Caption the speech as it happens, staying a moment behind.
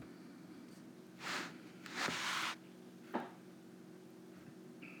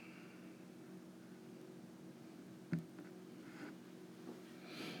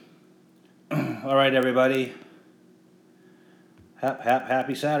All right, everybody.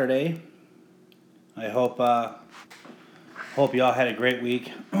 Happy Saturday. I hope you all had a great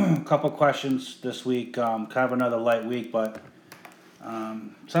week. A couple questions this week. Kind of another light week, but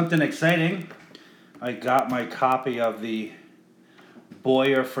something exciting. I got my copy of the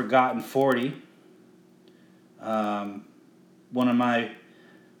Boyer Forgotten 40. One of my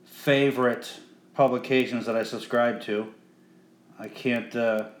favorite publications that I subscribe to.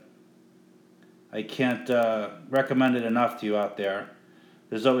 I can't recommend it enough to you out there.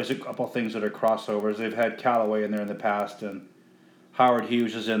 There's always a couple things that are crossovers. They've had Callaway in there in the past, and Howard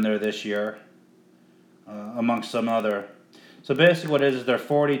Hughes is in there this year, amongst some other. So basically what it is they're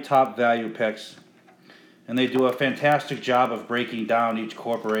 40 top value picks, and they do a fantastic job of breaking down each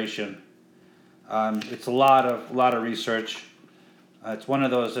corporation. It's a lot of research. It's one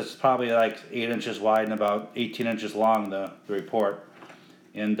of those that's probably like 8 inches wide and about 18 inches long, the report.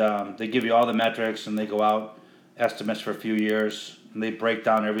 And they give you all the metrics, and they go out estimates for a few years, and they break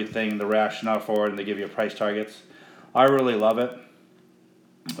down everything, the rationale for it, and they give you price targets. I really love it.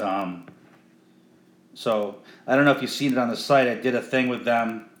 So I don't know if you've seen it on the site. I did a thing with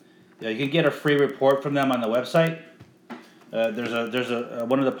them. You can get a free report from them on the website. There's a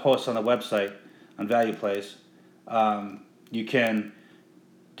one of the posts on the website on Value Place. You can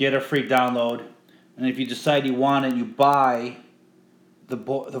get a free download, and if you decide you want it, you buy the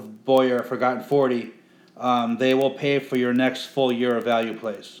Boyer Forgotten 40, they will pay for your next full year of Value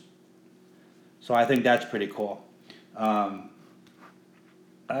Place. So I think that's pretty cool. I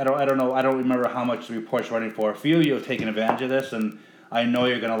don't know. I don't remember how much the report's running for. A few of you have taken advantage of this, and I know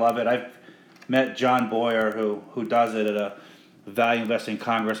you're going to love it. I've met John Boyer, who does it at a Value Investing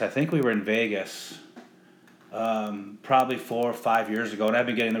Congress. I think we were in Vegas probably 4 or 5 years ago, and I've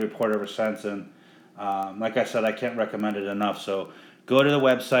been getting the report ever since. And like I said, I can't recommend it enough. So go to the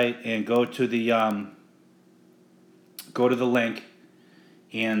website and go to the link,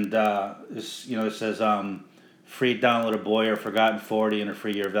 and it says free download of Boyer Forgotten 40 and a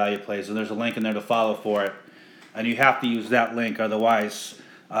free year of Value Plays, and there's a link in there to follow for it, and you have to use that link, otherwise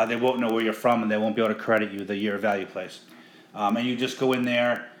they won't know where you're from and they won't be able to credit you the year of Value Plays. And you just go in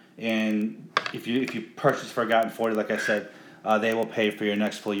there, and if you purchase Forgotten 40, like I said, they will pay for your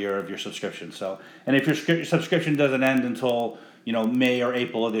next full year of your subscription. So, and if your subscription doesn't end until May or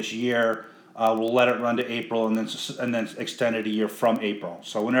April of this year, we'll let it run to April and then extend it a year from April.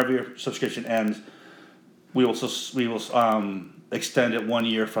 So whenever your subscription ends, we will extend it 1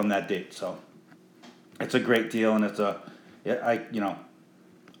 year from that date. So it's a great deal, and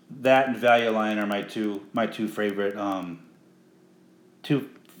that and Value Line are my two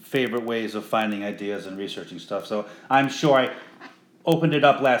favorite ways of finding ideas and researching stuff. So I'm sure I opened it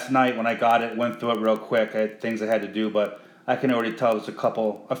up last night when I got it, went through it real quick. I had things I had to do, but I can already tell there's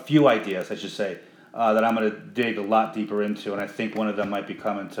a few ideas, I should say, that I'm going to dig a lot deeper into, and I think one of them might be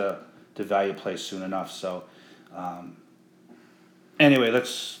coming to Value Place soon enough. So anyway,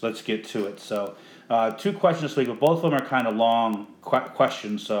 let's get to it. So 2 questions this week, but both of them are kind of long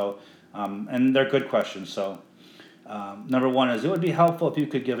questions. So and they're good questions. So number 1 is, it would be helpful if you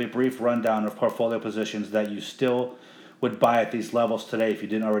could give a brief rundown of portfolio positions that you still would buy at these levels today if you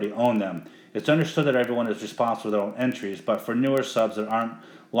didn't already own them. It's understood that everyone is responsible for their own entries, but for newer subs that aren't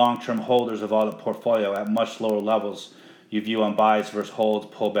long-term holders of all the portfolio at much lower levels, you view on buys versus holds,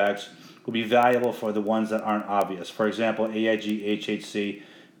 pullbacks, will be valuable for the ones that aren't obvious. For example, AIG, HHC,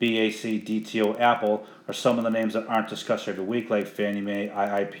 BAC, DTO, Apple are some of the names that aren't discussed every week, like Fannie Mae,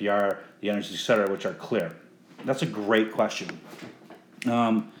 IIPR, the Energy, etc., which are clear. That's a great question.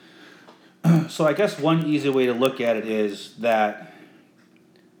 So I guess one easy way to look at it is that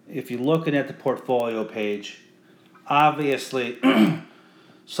if you're looking at the portfolio page, obviously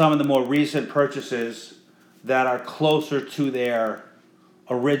some of the more recent purchases that are closer to their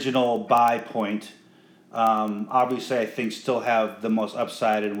original buy point, obviously I think still have the most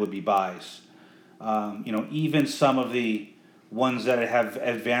upside and would be buys. Even some of the ones that have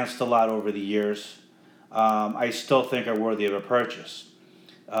advanced a lot over the years, I still think are worthy of a purchase.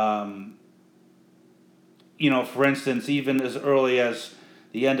 For instance, even as early as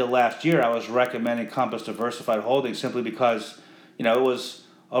the end of last year, I was recommending Compass Diversified Holdings simply because, it was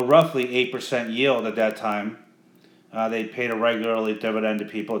a roughly 8% yield at that time. They paid a regularly dividend to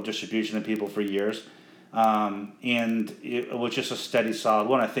people, distribution to people for years, and it was just a steady, solid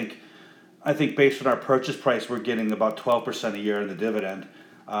one. I think based on our purchase price, we're getting about 12% a year in the dividend,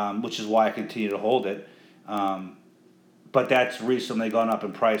 which is why I continue to hold it. But that's recently gone up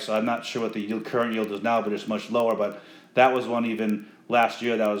in price, so I'm not sure what the current yield is now, but it's much lower. But that was one even last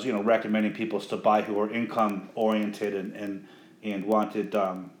year that I was recommending people to buy who were income oriented and wanted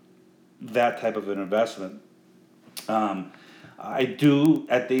that type of an investment. I do,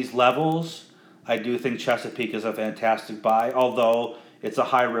 at these levels, I do think Chesapeake is a fantastic buy, although it's a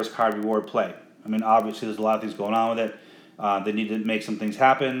high risk, high reward play. I mean, obviously, there's a lot of things going on with it. They need to make some things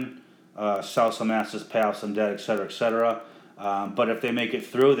happen, sell some assets, pay off some debt, et cetera, et cetera. But if they make it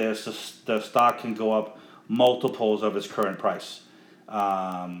through this, the stock can go up multiples of its current price,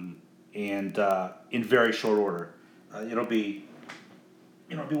 and in very short order. It'll be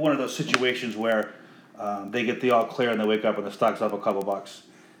one of those situations where they get the all clear and they wake up and the stock's up a couple bucks.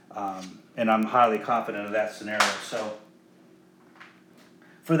 And I'm highly confident of that scenario. So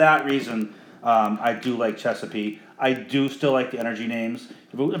for that reason, I do like Chesapeake. I do still like the energy names.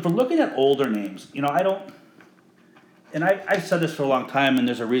 If we're looking at older names, I don't, and I've said this for a long time, and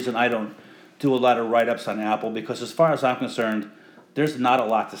there's a reason I don't do a lot of write-ups on Apple, because as far as I'm concerned, there's not a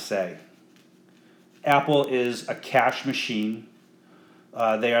lot to say. Apple is a cash machine.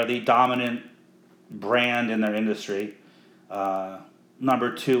 They are the dominant brand in their industry.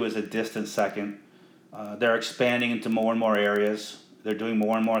 Number two is a distant second. They're expanding into more and more areas. They're doing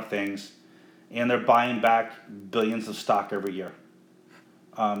more and more things. And they're buying back billions of stock every year.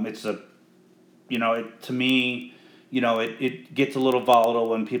 To me, it gets a little volatile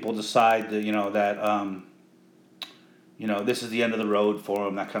when people decide that, this is the end of the road for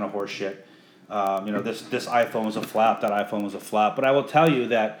them, that kind of horse shit. This iPhone was a flop, that iPhone was a flop. But I will tell you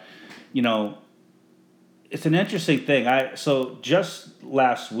that, it's an interesting thing. So just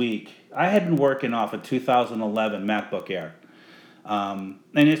last week, I had been working off a 2011 MacBook Air. And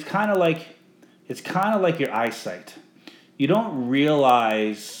it's kind of like your eyesight. You don't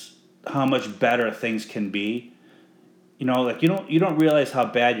realize how much better things can be. You don't realize how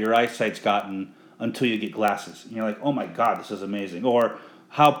bad your eyesight's gotten until you get glasses. And you're like, oh my God, this is amazing. Or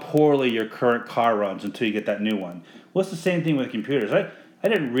how poorly your current car runs until you get that new one. Well, it's the same thing with computers. I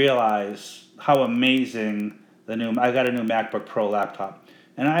didn't realize how amazing I got a new MacBook Pro laptop.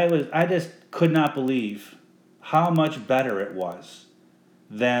 And I just could not believe how much better it was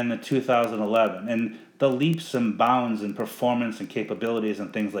than the 2011. And the leaps and bounds in performance and capabilities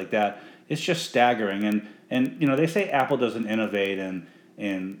and things like that, it's just staggering. And they say Apple doesn't innovate, and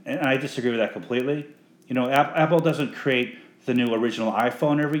I disagree with that completely. Apple doesn't create the new original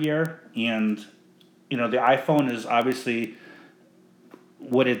iPhone every year, and the iPhone is obviously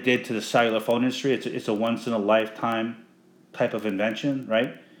what it did to the cellular phone industry. It's a once in a lifetime type of invention,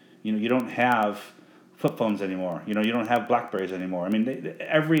 right? You don't have flip phones anymore. You don't have BlackBerries anymore. I mean,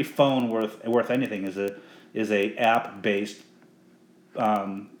 every phone worth anything is a app based,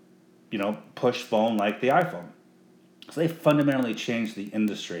 push phone like the iPhone. So they fundamentally changed the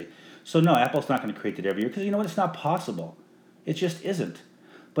industry. So no, Apple's not going to create it every year, because it's not possible. It just isn't.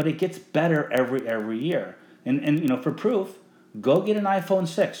 But it gets better every year. And for proof, go get an iPhone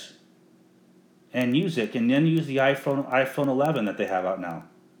 6 and use it, and then use the iPhone 11 that they have out now.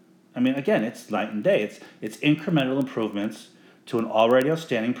 I mean, again, it's night and day. It's incremental improvements to an already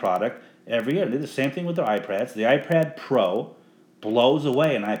outstanding product every year. They did the same thing with their iPads. The iPad Pro blows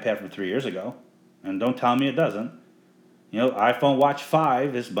away an iPad from 3 years ago, and don't tell me it doesn't. iPhone Watch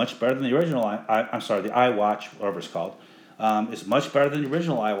 5 is much better than the original. The iWatch, whatever it's called, is much better than the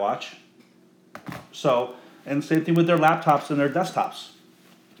original iWatch. So, and same thing with their laptops and their desktops.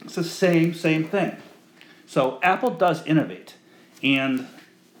 It's the same thing. So Apple does innovate, and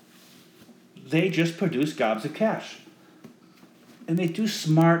they just produce gobs of cash. And they do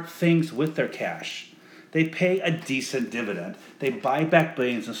smart things with their cash. They pay a decent dividend. They buy back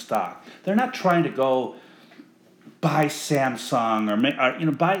billions in stock. They're not trying to go buy Samsung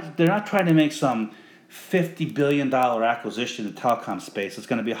they're not trying to make some $50 billion acquisition in the telecom space. It's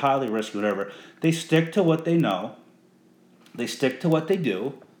going to be highly risky, whatever. They stick to what they know. They stick to what they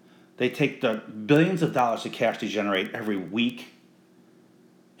do. They take the billions of dollars of cash they generate every week,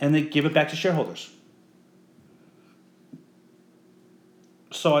 and they give it back to shareholders.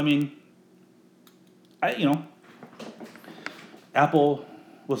 So, I mean, Apple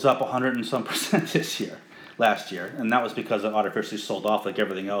was up 100 and some percent last year, and that was because it artificially sold off like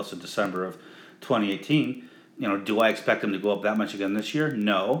everything else in December of 2018. Do I expect them to go up that much again this year?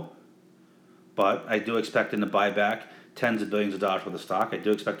 No. But I do expect them to buy back tens of billions of dollars worth of stock. I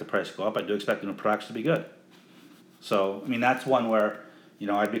do expect the price to go up. I do expect the new products to be good. So, I mean, that's one where,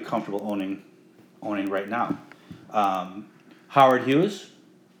 I'd be comfortable owning right now. Howard Hughes,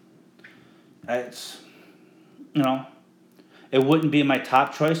 it wouldn't be my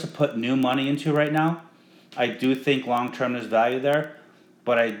top choice to put new money into right now. I do think long term there's value there,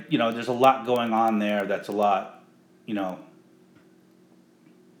 but there's a lot going on there that's a lot, it's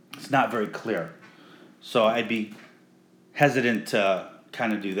not very clear. So I'd be hesitant to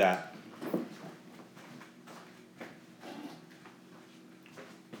kind of do that.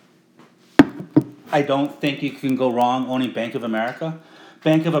 I don't think you can go wrong owning Bank of America.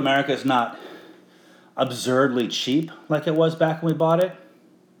 Bank of America is not absurdly cheap like it was back when we bought it,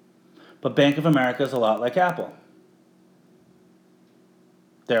 but Bank of America is a lot like Apple.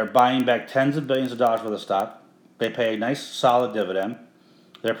 They're buying back tens of billions of dollars worth of stock. They pay a nice solid dividend.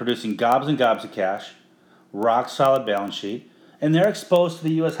 They're producing gobs and gobs of cash, rock solid balance sheet, and they're exposed to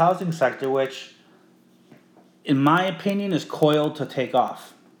the U.S. housing sector, which, in my opinion, is coiled to take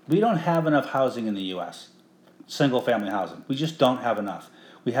off. We don't have enough housing in the U.S., single family housing. We just don't have enough.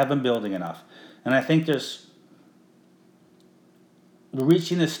 We haven't been building enough. And I think we're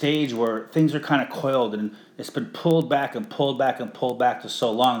reaching a stage where things are kind of coiled and it's been pulled back and pulled back and pulled back to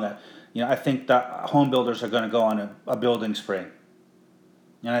so long that, I think that home builders are going to go on a building spree.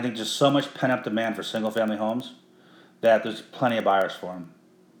 And I think just so much pent-up demand for single-family homes that there's plenty of buyers for them.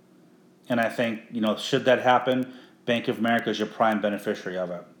 And I think, should that happen, Bank of America is your prime beneficiary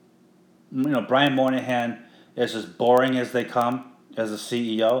of it. Brian Moynihan is as boring as they come as a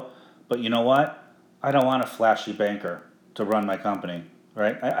CEO, but you know what? I don't want a flashy banker to run my company,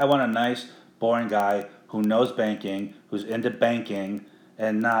 right? I want a nice, boring guy who knows banking, who's into banking,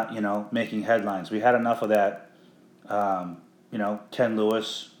 and not, making headlines. We had enough of that. Ken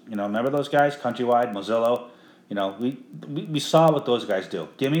Lewis, remember those guys? Countrywide, Mozilla. We saw what those guys do.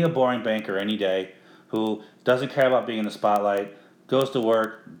 Give me a boring banker any day who doesn't care about being in the spotlight, goes to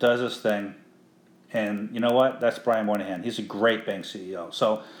work, does his thing, and you know what? That's Brian Moynihan. He's a great bank CEO.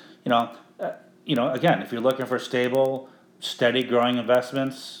 So, again, if you're looking for stable, steady growing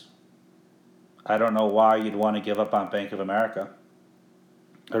investments, I don't know why you'd want to give up on Bank of America.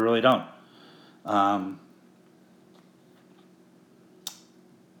 I really don't.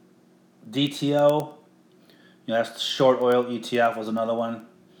 DTO, that's the short oil ETF was another one.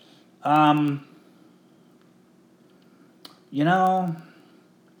 I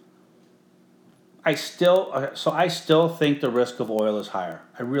still think the risk of oil is higher.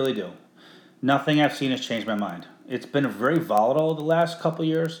 I really do. Nothing I've seen has changed my mind. It's been very volatile the last couple of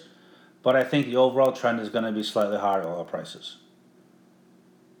years, but I think the overall trend is going to be slightly higher oil prices.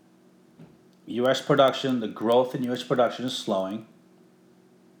 U.S. production, the growth in U.S. production is slowing,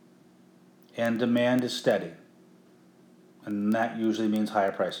 and demand is steady. And that usually means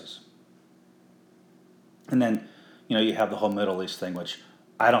higher prices. And then, you have the whole Middle East thing, which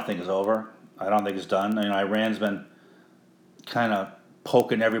I don't think is over. I don't think it's done. Iran's been kind of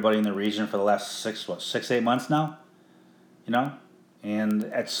poking everybody in the region for the last 6-8 months now. And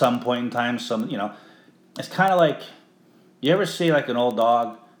at some point in time, it's kind of like, you ever see like an old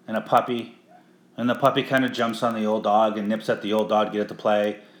dog and a puppy, and the puppy kind of jumps on the old dog and nips at the old dog to get it to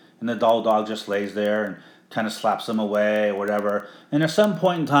play, and the old dog just lays there and kind of slaps him away or whatever. And at some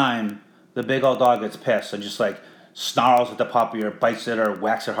point in time, the big old dog gets pissed and just like snarls at the puppy or bites it or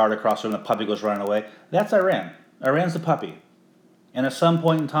whacks it hard across the room and the puppy goes running away. That's Iran. Iran's the puppy. And at some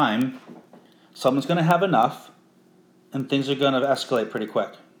point in time, someone's going to have enough and things are going to escalate pretty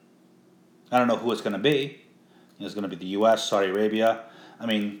quick. I don't know who it's going to be. It's going to be the U.S., Saudi Arabia.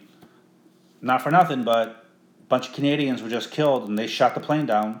 Not for nothing, but a bunch of Canadians were just killed and they shot the plane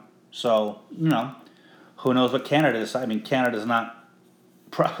down. So, who knows what Canada is. Canada's not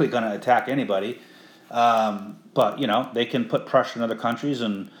probably going to attack anybody. But, they can put pressure on other countries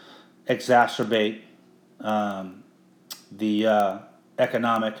and exacerbate the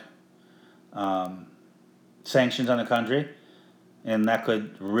economic sanctions on the country. And that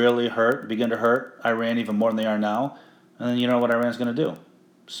could really begin to hurt Iran even more than they are now. And then you know what Iran's going to do.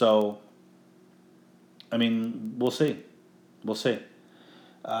 So, we'll see. We'll see.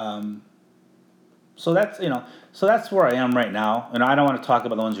 So that's where I am right now. And I don't want to talk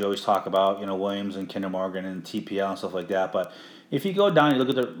about the ones you always talk about, Williams and Kinder Morgan and TPL and stuff like that. But if you go down, you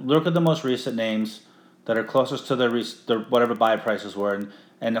look at the most recent names that are closest to their whatever buy prices were,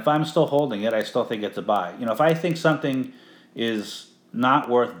 and if I'm still holding it, I still think it's a buy. If I think something is not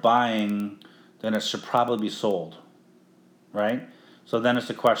worth buying, then it should probably be sold, right? So then it's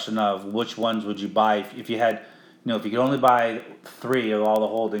a question of which ones would you buy if you had, if you could only buy 3 of all the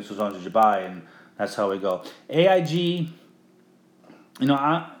holdings, which ones would you buy? And that's how we go. AIG,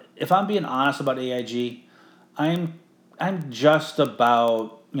 if I'm being honest about AIG, I'm just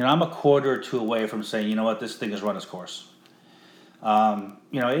about, I'm a quarter or two away from saying, this thing has run its course.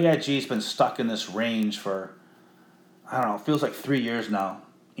 AIG's been stuck in this range for, I don't know, it feels like 3 years now.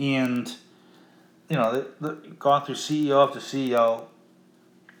 And, they've gone through CEO after CEO.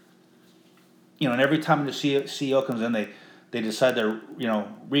 And every time the CEO comes in, they decide they're,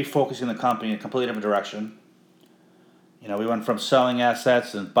 refocusing the company in a completely different direction. We went from selling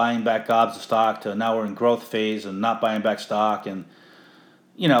assets and buying back gobs of stock to now we're in growth phase and not buying back stock. And,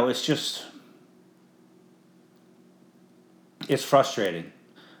 it's just, it's frustrating.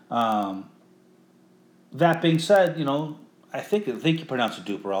 Um, that being said, I think you pronounce it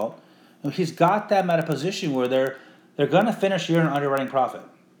Duperalt. He's got them at a position where they're going to finish year in underwriting profit,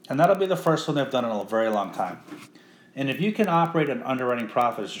 and that'll be the first one they've done in a very long time. And if you can operate an underwriting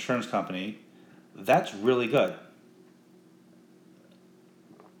profit as an insurance company, that's really good.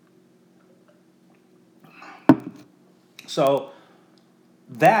 So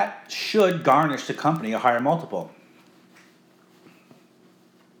that should garnish the company a higher multiple.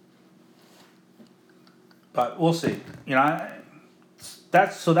 But we'll see.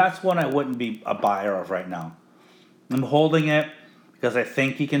 That's one I wouldn't be a buyer of right now. I'm holding it because I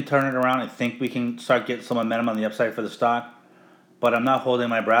think he can turn it around. I think we can start getting some momentum on the upside for the stock, but I'm not holding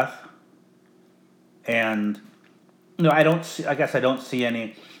my breath. And I don't see. I guess I don't see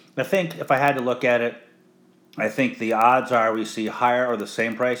any. I think if I had to look at it, I think the odds are we see higher or the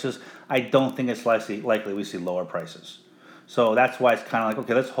same prices. I don't think it's likely we see lower prices. So that's why it's kind of like,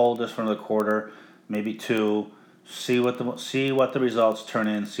 okay, let's hold this for another quarter, maybe two, see what the results turn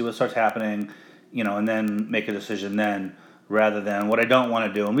in, see what starts happening, and then make a decision then, rather than what I don't want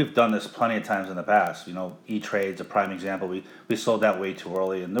to do. And we've done this plenty of times in the past. E-Trade's a prime example. We sold that way too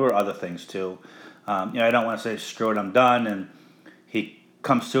early, and there were other things too. I don't want to say screw it, I'm done, and he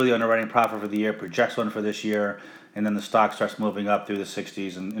comes through the underwriting profit for the year, projects one for this year, and then the stock starts moving up through the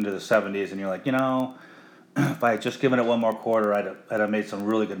 60s and into the 70s, and you're like, if I had just given it one more quarter, I'd have made some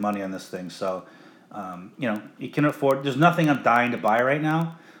really good money on this thing. So, you can afford. There's nothing I'm dying to buy right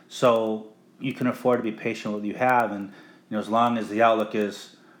now, so you can afford to be patient with what you have, and as long as the outlook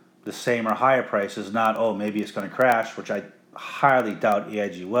is the same or higher prices, not maybe it's going to crash, which I highly doubt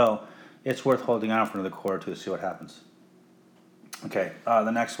AIG will. It's worth holding on for another quarter or two to see what happens. Okay,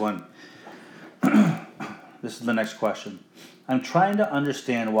 the next one. This is the next question. I'm trying to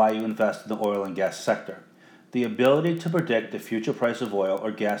understand why you invest in the oil and gas sector. The ability to predict the future price of oil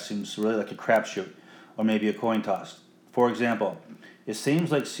or gas seems really like a crapshoot, or maybe a coin toss. For example, it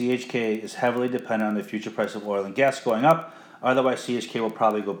seems like CHK is heavily dependent on the future price of oil and gas going up, otherwise CHK will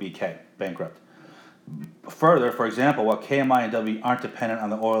probably go BK, bankrupt. Further, for example, while KMI and W aren't dependent on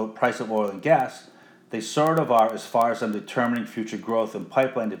the price of oil and gas, they sort of are as far as them determining future growth and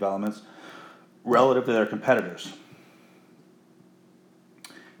pipeline developments relative to their competitors.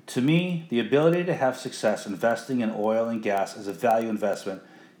 To me, the ability to have success investing in oil and gas as a value investment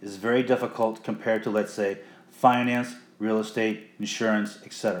is very difficult compared to, let's say, finance, real estate, insurance,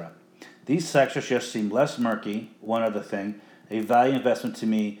 etc. These sectors just seem less murky. One other thing, a value investment to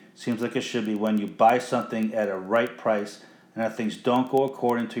me seems like it should be when you buy something at a right price, and if things don't go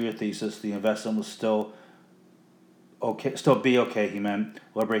according to your thesis, the investment will still be okay, he meant,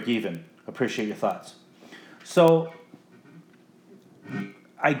 or break even. Appreciate your thoughts. So,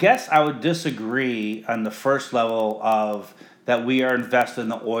 I guess I would disagree on the first level of that we are invested in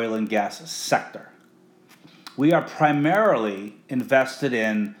the oil and gas sector. We are primarily invested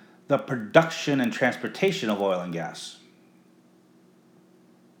in the production and transportation of oil and gas.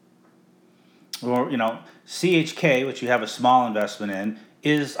 Or, CHK, which you have a small investment in,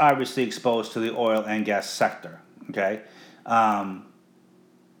 is obviously exposed to the oil and gas sector. Okay,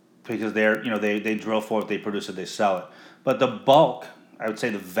 because they drill for it, they produce it, they sell it. But the bulk, I would say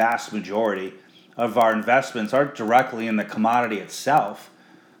the vast majority of our investments aren't directly in the commodity itself.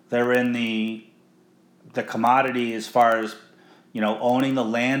 They're in the commodity as far as owning the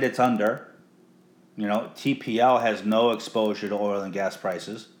land it's under. TPL has no exposure to oil and gas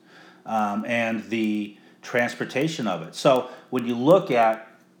prices. And the transportation of it. So when you look at,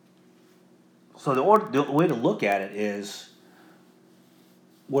 the way to look at it is,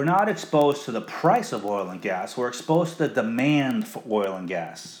 we're not exposed to the price of oil and gas. We're exposed to the demand for oil and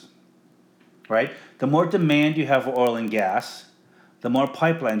gas, right? The more demand you have for oil and gas, the more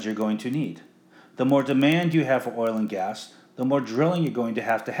pipelines you're going to need. The more demand you have for oil and gas, the more drilling you're going to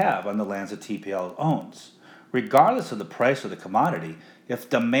have on the lands that TPL owns. Regardless of the price of the commodity, if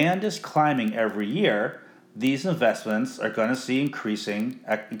demand is climbing every year, these investments are going to see increasing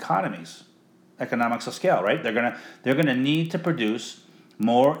economies, economics of scale, right? They're going to need to produce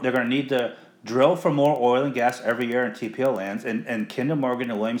more. They're going to need to drill for more oil and gas every year in TPL lands, and Kinder Morgan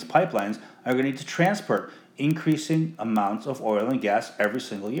and Williams pipelines are going to need to transport increasing amounts of oil and gas every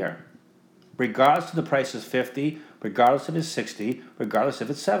single year, regardless if the price is 50, regardless if it's 60, regardless if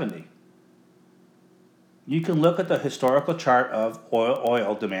it's 70. You can look at the historical chart of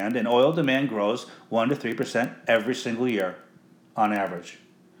oil demand, and oil demand grows 1 to 3% every single year on average.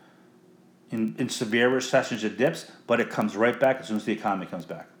 In severe recessions, it dips, but it comes right back as soon as the economy comes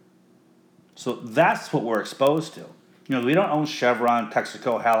back. So that's what we're exposed to. We don't own Chevron,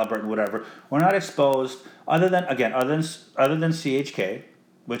 Texaco, Halliburton, whatever. We're not exposed. Other than CHK,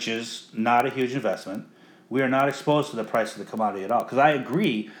 which is not a huge investment, we are not exposed to the price of the commodity at all. Because I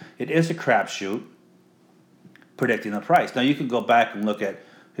agree, it is a crapshoot predicting the price. Now you can go back and look at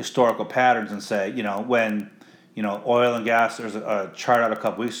historical patterns and say, when, oil and gas. There's a chart out a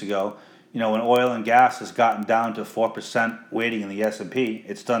couple weeks ago. When oil and gas has gotten down to 4% weighting in the S&P,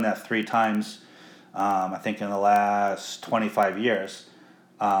 it's done that 3 times. I think in the last 25 years,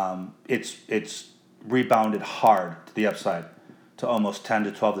 it's rebounded hard to the upside to almost 10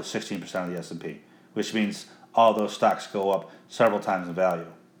 to 12 to 16% of the S&P, which means all those stocks go up several times in value.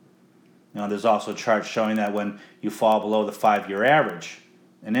 There's also charts showing that when you fall below the 5-year average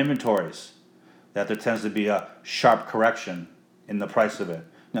in inventories, that there tends to be a sharp correction in the price of it.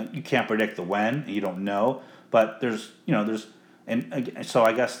 Now, you can't predict the when, you don't know, but so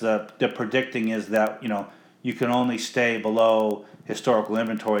I guess the predicting is that, you can only stay below historical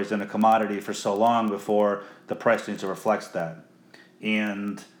inventories in a commodity for so long before the price needs to reflect that.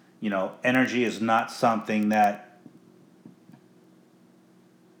 And, energy is not something that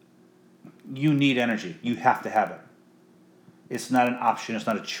you need energy. You have to have it. It's not an option. It's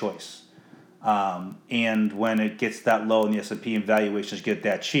not a choice. And when it gets that low in the S&P and valuations get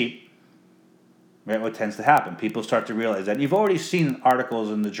that cheap, right, what tends to happen? People start to realize that. You've already seen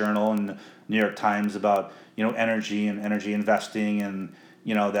articles in the Journal and the New York Times about, energy and energy investing, and,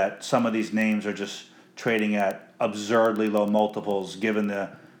 that some of these names are just trading at absurdly low multiples given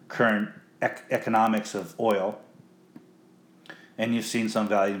the current economics of oil. And you've seen some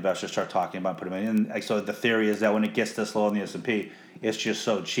value investors start talking about putting money in. And so the theory is that when it gets this low in the S&P, it's just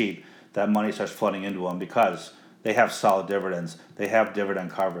so cheap that money starts flooding into them because they have solid dividends. They have dividend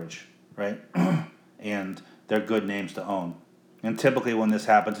coverage, right? And they're good names to own. And typically when this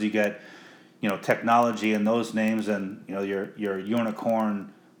happens, you get, technology and those names, and, your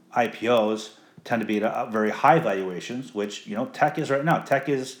unicorn IPOs tend to be at very high valuations, which, tech is right now. Tech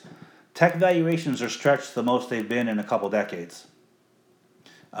valuations are stretched the most they've been in a couple decades.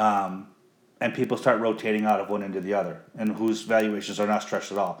 And people start rotating out of one into the other, and whose valuations are not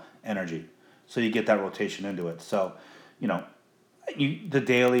stretched at all, energy. So you get that rotation into it. So, the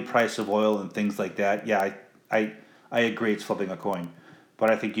daily price of oil and things like that, yeah, I agree it's flipping a coin. But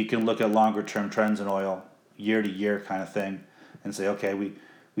I think you can look at longer term trends in oil, year to year kind of thing, and say, okay,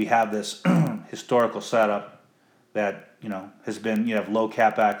 we have this historical setup that, has been, you have low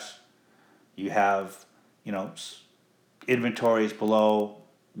capex, you have, inventories below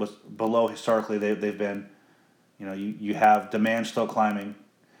historically they've been, you have demand still climbing,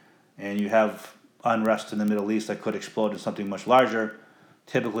 and you have unrest in the Middle East that could explode into something much larger.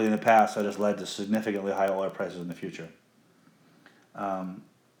 Typically in the past, that has led to significantly higher oil prices in the future.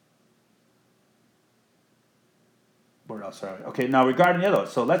 Where else are we? Okay, now regarding the other,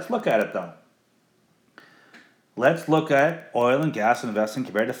 so let's look at it though. Let's look at oil and gas investing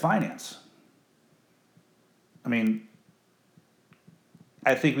compared to finance. I mean,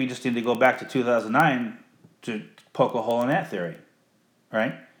 I think we just need to go back to 2009 to poke a hole in that theory,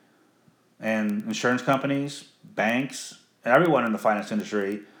 right? And insurance companies, banks, everyone in the finance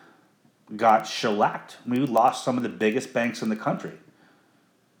industry got shellacked. We lost some of the biggest banks in the country.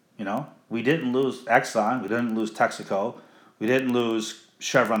 We didn't lose Exxon, we didn't lose Texaco, we didn't lose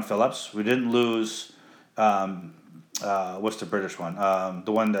Chevron Phillips, we didn't lose, what's the British one?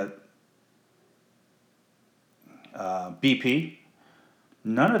 The one that, BP.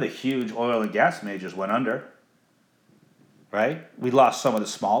 None of the huge oil and gas majors went under, right? We lost some of the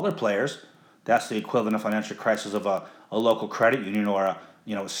smaller players. That's the equivalent of financial crisis of a local credit union or a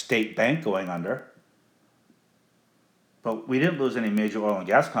state bank going under. But we didn't lose any major oil and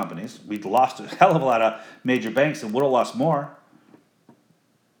gas companies. We lost a hell of a lot of major banks and would have lost more.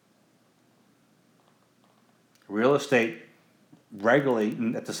 Real estate regularly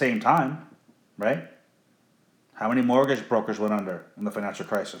at the same time, right? How many mortgage brokers went under in the financial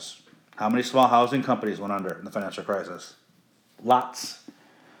crisis? How many small housing companies went under in the financial crisis? Lots.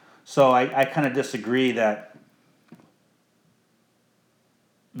 So I kind of disagree that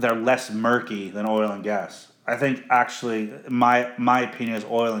they're less murky than oil and gas. I think actually, my opinion is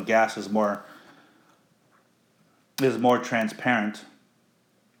oil and gas is more transparent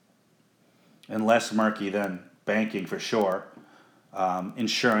and less murky than banking for sure,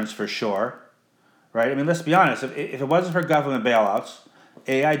 insurance for sure, right? I mean, let's be honest. If it wasn't for government bailouts,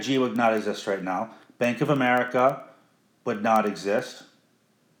 AIG would not exist right now. Bank of America would not exist.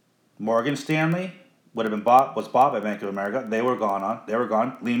 Morgan Stanley was bought by Bank of America. They were gone.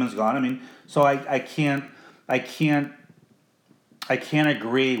 Lehman's gone. I mean, so I can't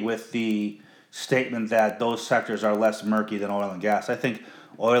agree with the statement that those sectors are less murky than oil and gas. I think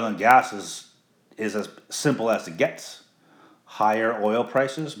oil and gas is as simple as it gets. Higher oil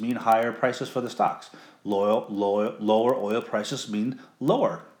prices mean higher prices for the stocks. Lower oil prices mean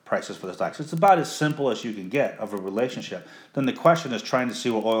lower prices for the stocks. It's about as simple as you can get of a relationship. Then the question is trying to see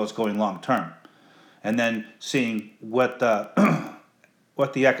where oil is going long term, and then seeing what the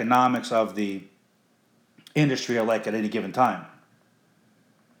what the economics of the industry are like at any given time,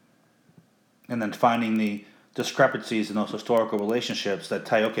 and then finding the discrepancies in those historical relationships that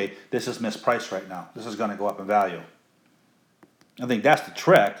tell you, okay, this is mispriced right now. This is going to go up in value. I think that's the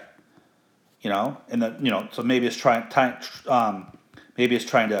trick, and so maybe it's trying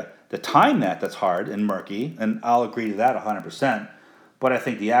to time that's hard and murky, and I'll agree to that 100%. But I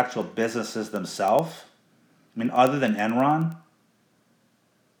think the actual businesses themselves, other than Enron,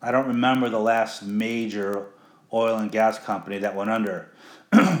 I don't remember the last major oil and gas company that went under.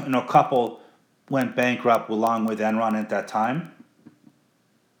 A couple went bankrupt along with Enron at that time.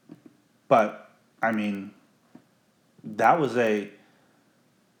 But, that was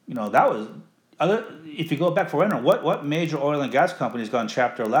if you go back for Enron, what major oil and gas company's gone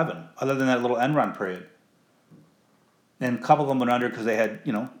Chapter 11, other than that little Enron period? And a couple of them went under because they had,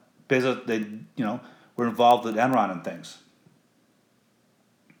 business, they, were involved with Enron and things.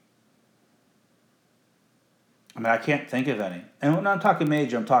 I can't think of any. And when I'm talking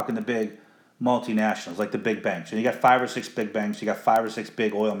major, I'm talking the big multinationals, like the big banks. And you got 5 or 6 big banks, you got 5 or 6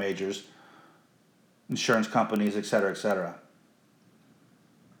 big oil majors, insurance companies, et cetera, et cetera.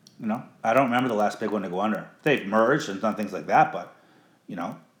 I don't remember the last big one to go under. They've merged and done things like that, but,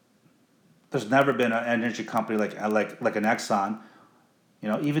 there's never been an energy company like an Exxon.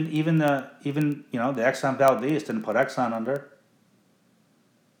 Even the Exxon Valdez didn't put Exxon under.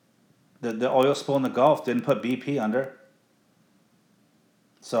 The oil spill in the Gulf didn't put BP under.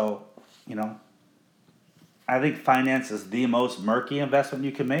 So, I think finance is the most murky investment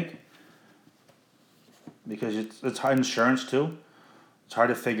you can make, because it's hard. Insurance too. It's hard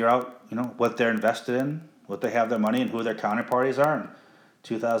to figure out, what they're invested in, what they have their money, and who their counterparties are. And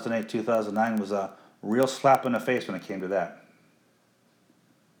 2008, 2009 was a real slap in the face when it came to that.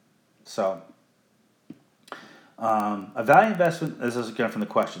 So, a value investment, this is again from the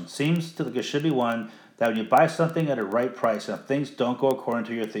question, seems to like it should be one that when you buy something at a right price and if things don't go according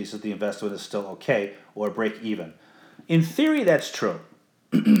to your thesis, the investment is still okay or break even. In theory, that's true,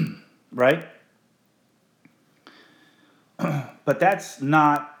 right? But that's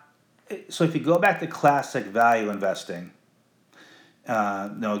not. So if you go back to classic value investing,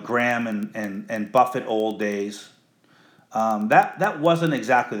 Graham and Buffett old days, that wasn't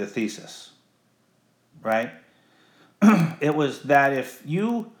exactly the thesis, right? It was that if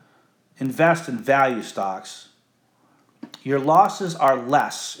you invest in value stocks, your losses are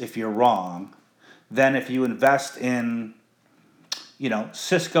less if you're wrong than if you invest in,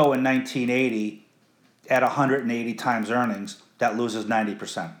 Cisco in 1980 at 180 times earnings that loses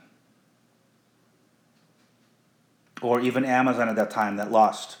 90%. Or even Amazon at that time that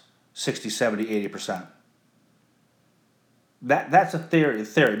lost 60, 70, 80%. That's a theory,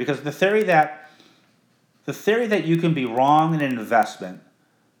 because the theory that you can be wrong in an investment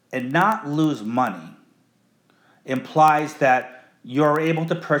and not lose money implies that you're able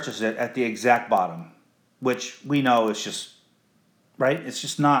to purchase it at the exact bottom, which we know is just, right? It's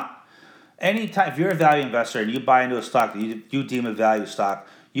just not. Anytime, if you're a value investor and you buy into a stock that you deem a value stock,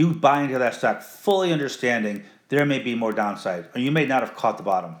 you buy into that stock fully understanding there may be more downside, or you may not have caught the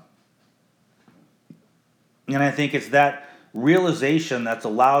bottom. And I think it's that realization that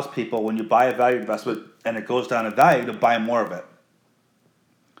allows people, when you buy a value investment and it goes down in value, to buy more of it.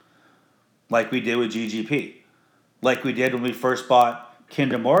 Like we did with GGP. Like we did when we first bought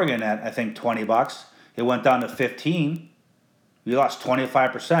Kinder Morgan at, I think, $20. It went down to 15. We lost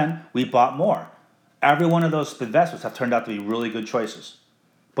 25%. We bought more. Every one of those investments have turned out to be really good choices.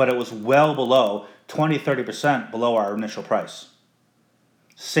 But it was well below, 20, 30% below our initial price.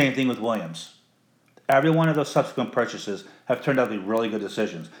 Same thing with Williams. Every one of those subsequent purchases have turned out to be really good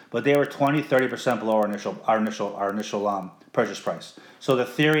decisions, but they were 20, 30% below our initial purchase price. So the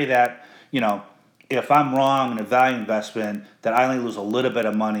theory that, if I'm wrong in a value investment, that I only lose a little bit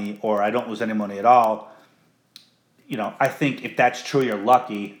of money or I don't lose any money at all, I think if that's true, you're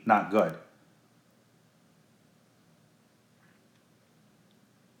lucky, not good.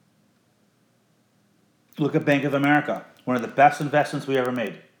 Look at Bank of America, one of the best investments we ever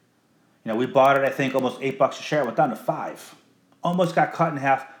made. We bought it, I think, almost $8 a share. It went down to $5. Almost got cut in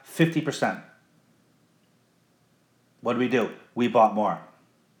half, 50%. What did we do? We bought more.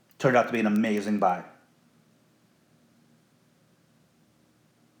 Turned out to be an amazing buy.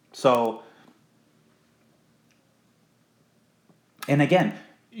 So, and again,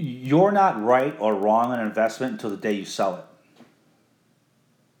 You're not right or wrong on an investment until the day you sell it.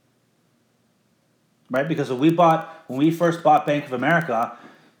 Right? Because when we first bought Bank of America,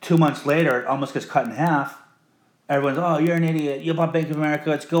 2 months later it almost gets cut in half. Everyone's, oh, you're an idiot. You bought Bank of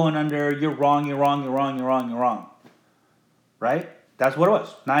America. It's going under. You're wrong. You're wrong. You're wrong. You're wrong. You're wrong. Right? That's what it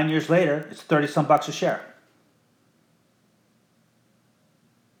was. 9 years later, it's 30 some bucks a share.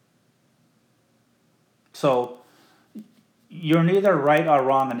 So you're neither right or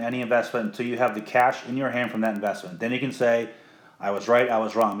wrong in any investment until you have the cash in your hand from that investment. Then you can say, I was right, I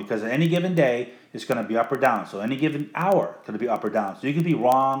was wrong. Because any given day, it's going to be up or down. So any given hour, it's going to be up or down. So you can be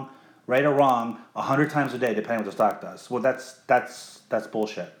wrong, right or wrong, 100 times a day, depending on what the stock does. Well, that's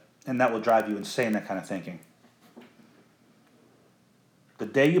bullshit. And that will drive you insane, that kind of thinking. The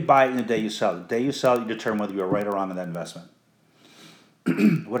day you buy it and the day you sell it. The day you sell it, you determine whether you're right or wrong in that investment.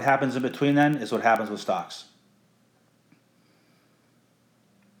 What happens in between then is what happens with stocks.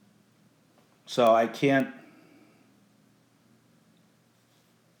 So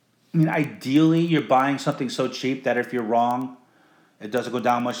ideally you're buying something so cheap that if you're wrong, it doesn't go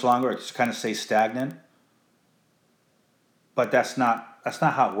down much longer. It just kind of stays stagnant. But that's not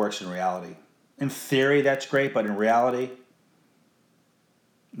how it works in reality. In theory, that's great, but in reality,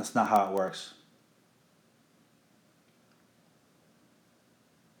 that's not how it works.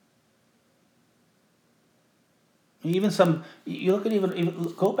 You look at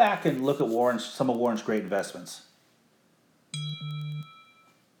even go back and look at some of Warren's great investments.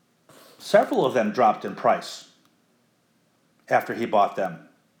 Several of them dropped in price after he bought them,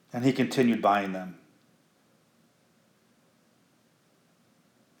 and he continued buying them.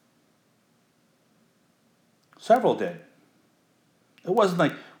 Several did. It wasn't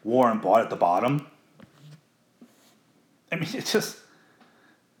like Warren bought at the bottom. I mean, it just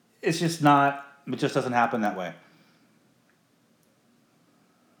doesn't happen that way.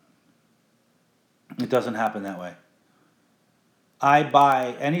 It doesn't happen that way. I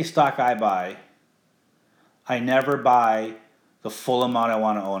buy any stock I buy. I never buy the full amount I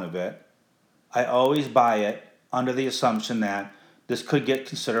want to own of it. I always buy it under the assumption that this could get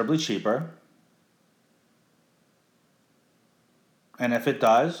considerably cheaper. And if it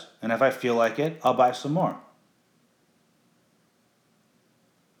does, and if I feel like it, I'll buy some more.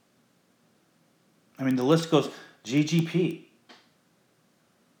 I mean, the list goes GGP.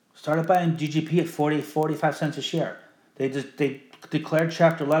 Started buying GGP at 45 cents a share. They declared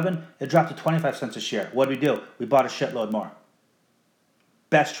Chapter 11. It dropped to 25 cents a share. What did we do? We bought a shitload more.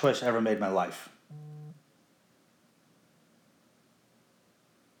 Best choice I ever made in my life.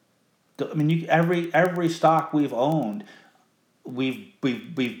 I mean, every stock we've owned,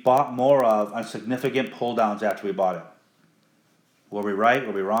 we've bought more of on significant pull downs after we bought it. Were we right?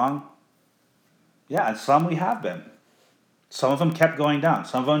 Were we wrong? Yeah, and some we have been. Some of them kept going down.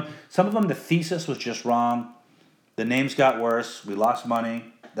 Some of them, the thesis was just wrong. The names got worse. We lost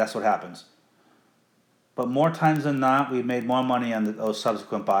money. That's what happens. But more times than not, we made more money on those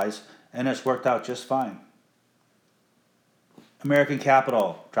subsequent buys, and it's worked out just fine. American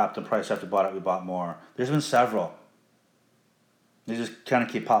Capital dropped in price after we bought it. We bought more. There's been several. They just kind of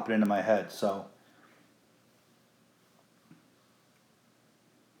keep popping into my head. So,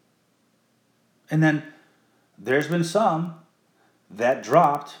 and then there's been some that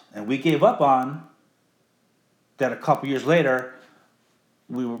dropped and we gave up on, that a couple years later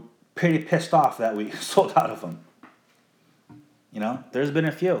we were pretty pissed off that we sold out of them. There's been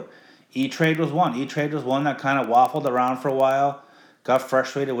a few. E-Trade was one. E-Trade was one that kind of waffled around for a while, got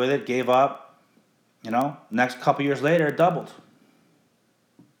frustrated with it, gave up. Next couple years later, it doubled.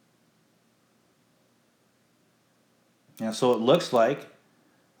 So it looks like,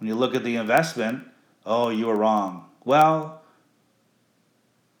 when you look at the investment, oh, you were wrong. Well,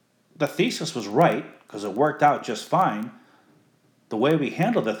 the thesis was right, because it worked out just fine. The way we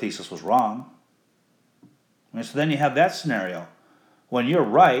handled the thesis was wrong. So then you have that scenario. When you're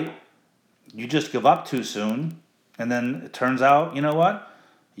right, you just give up too soon, and then it turns out, you know what?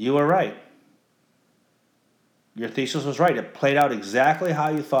 You were right. Your thesis was right. It played out exactly how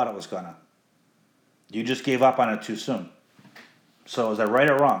you thought it was going to. You just gave up on it too soon. So is that right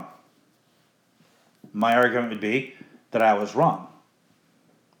or wrong? My argument would be that I was wrong.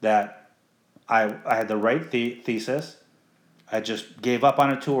 That I had the right thesis. I just gave up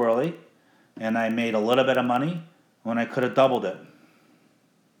on it too early, and I made a little bit of money when I could have doubled it.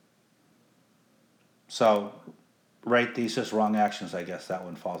 So, right thesis, wrong actions, I guess that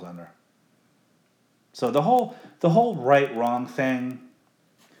one falls under. So the whole right wrong thing,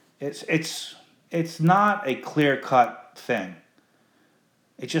 it's not a clear-cut thing.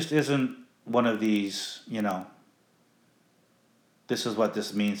 It just isn't one of these, this is what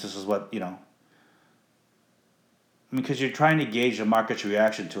this means. This is what, you know. I mean, because you're trying to gauge a market's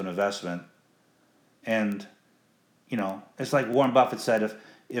reaction to an investment. And, you know, it's like Warren Buffett said,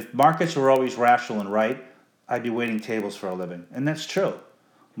 if markets were always rational and right, I'd be waiting tables for a living. And that's true.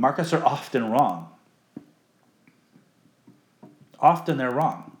 Markets are often wrong. Often they're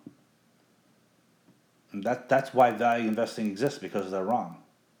wrong. And that's why value investing exists, because they're wrong.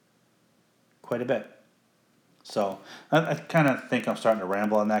 Quite a bit. So I kind of think I'm starting to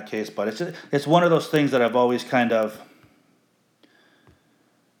ramble in that case, but it's one of those things that I've always kind of,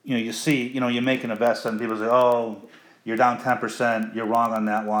 you know, you see, you know, you make an investment and people say, oh, you're down 10%, you're wrong on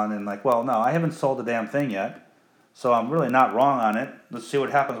that one. And like, well, no, I haven't sold the damn thing yet. So I'm really not wrong on it. Let's see what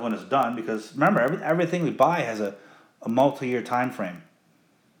happens when it's done. Because remember, everything we buy has a multi-year time frame.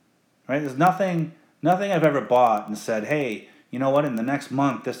 Right? There's nothing I've ever bought and said, hey, you know what, in the next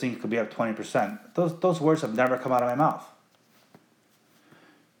month, this thing could be up 20%. Those words have never come out of my mouth.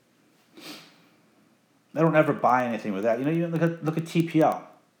 I don't ever buy anything with that. You know, you look at TPL.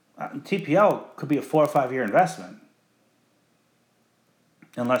 TPL could be a 4 or 5 year investment,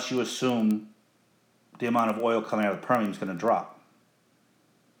 unless you assume the amount of oil coming out of the Permian is going to drop.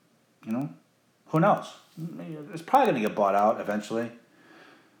 You know, who knows? It's probably going to get bought out eventually.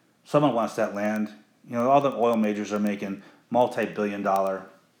 Someone wants that land. You know, all the oil majors are making multi-billion-dollar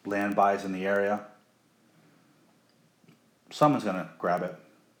land buys in the area. Someone's going to grab it.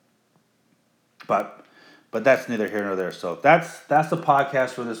 But that's neither here nor there. So that's the podcast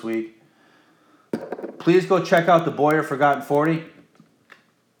for this week. Please go check out The Boyer Forgotten 40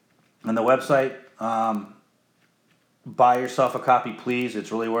 on the website. Buy yourself a copy, please.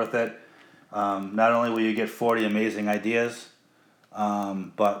 It's really worth it. Not only will you get 40 amazing ideas,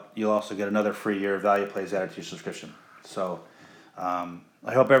 but you'll also get another free year of Value Plays added to your subscription. So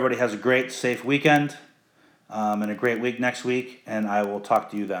I hope everybody has a great, safe weekend and a great week next week, and I will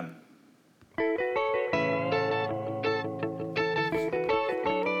talk to you then.